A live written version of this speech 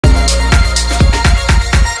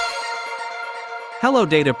Hello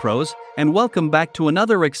data pros, and welcome back to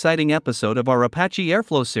another exciting episode of our Apache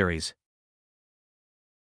Airflow series.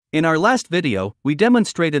 In our last video, we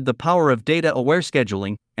demonstrated the power of data-aware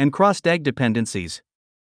scheduling and cross-DAG dependencies.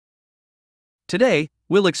 Today,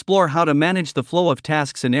 we'll explore how to manage the flow of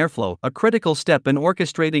tasks in Airflow, a critical step in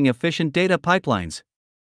orchestrating efficient data pipelines.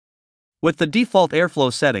 With the default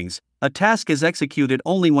Airflow settings, a task is executed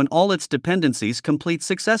only when all its dependencies complete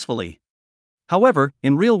successfully. However,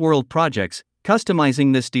 in real-world projects,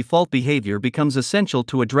 customizing this default behavior becomes essential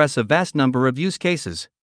to address a vast number of use cases.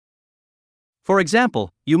 For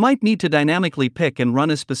example, you might need to dynamically pick and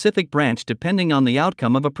run a specific branch depending on the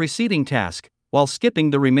outcome of a preceding task, while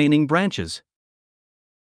skipping the remaining branches.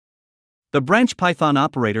 The branch Python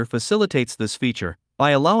operator facilitates this feature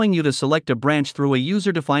by allowing you to select a branch through a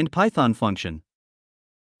user-defined Python function.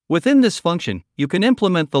 Within this function, you can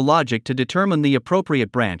implement the logic to determine the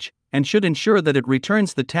appropriate branch, and should ensure that it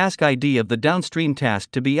returns the task ID of the downstream task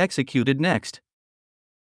to be executed next.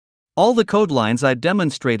 All the code lines I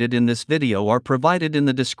demonstrated in this video are provided in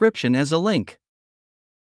the description as a link.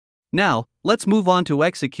 Now, let's move on to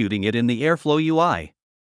executing it in the Airflow UI.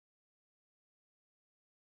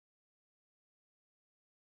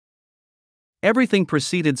 Everything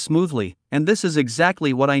proceeded smoothly, and this is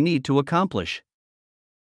exactly what I need to accomplish.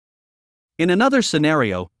 In another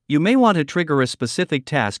scenario, you may want to trigger a specific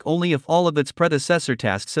task only if all of its predecessor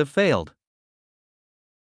tasks have failed.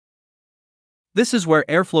 This is where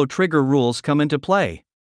Airflow trigger rules come into play.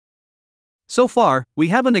 So far, we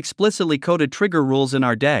haven't explicitly coded trigger rules in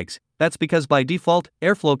our DAGs. That's because by default,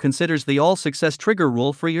 Airflow considers the all-success trigger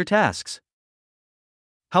rule for your tasks.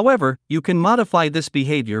 However, you can modify this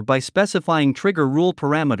behavior by specifying trigger rule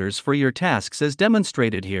parameters for your tasks as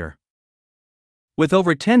demonstrated here. With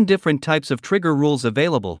over 10 different types of trigger rules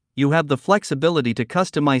available, you have the flexibility to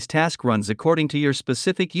customize task runs according to your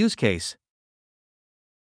specific use case.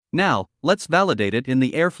 Now, let's validate it in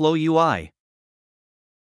the Airflow UI.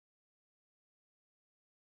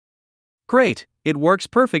 Great, it works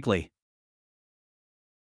perfectly.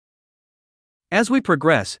 As we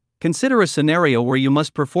progress, consider a scenario where you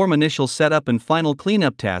must perform initial setup and final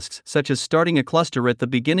cleanup tasks, such as starting a cluster at the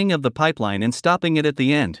beginning of the pipeline and stopping it at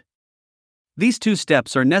the end. These two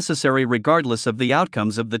steps are necessary regardless of the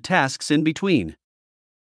outcomes of the tasks in between.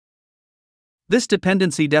 This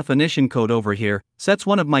dependency definition code over here sets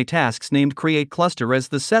one of my tasks named create cluster as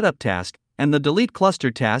the setup task and the delete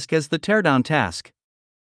cluster task as the teardown task.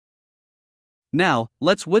 Now,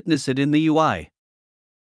 let's witness it in the UI.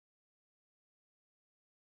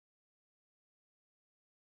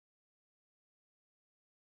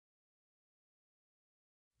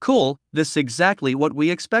 Cool, this is exactly what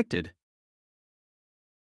we expected.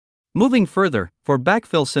 Moving further, for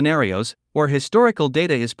backfill scenarios, where historical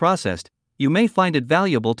data is processed, you may find it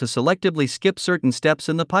valuable to selectively skip certain steps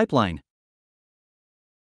in the pipeline.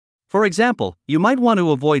 For example, you might want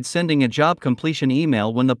to avoid sending a job completion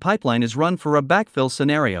email when the pipeline is run for a backfill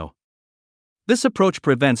scenario. This approach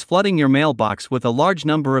prevents flooding your mailbox with a large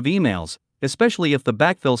number of emails, especially if the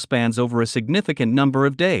backfill spans over a significant number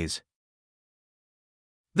of days.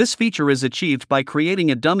 This feature is achieved by creating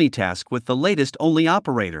a dummy task with the latest only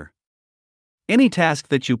operator. Any task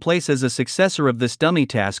that you place as a successor of this dummy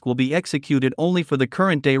task will be executed only for the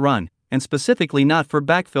current day run, and specifically not for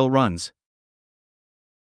backfill runs.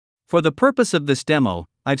 For the purpose of this demo,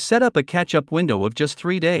 I've set up a catch-up window of just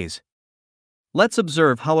 3 days. Let's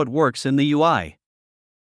observe how it works in the UI.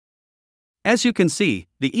 As you can see,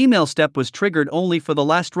 the email step was triggered only for the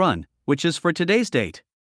last run, which is for today's date.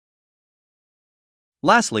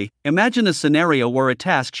 Lastly, imagine a scenario where a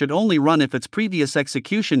task should only run if its previous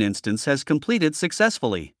execution instance has completed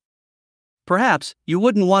successfully. Perhaps, you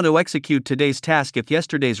wouldn't want to execute today's task if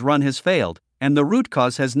yesterday's run has failed, and the root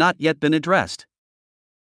cause has not yet been addressed.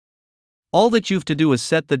 All that you've to do is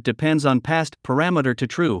set that depends on past parameter to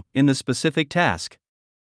true in the specific task.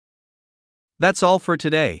 That's all for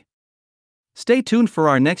today. Stay tuned for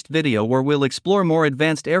our next video where we'll explore more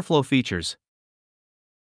advanced Airflow features.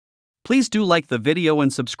 Please do like the video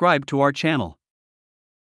and subscribe to our channel.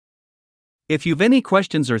 If you've any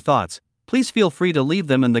questions or thoughts, please feel free to leave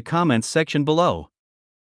them in the comments section below.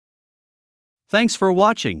 Thanks for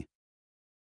watching.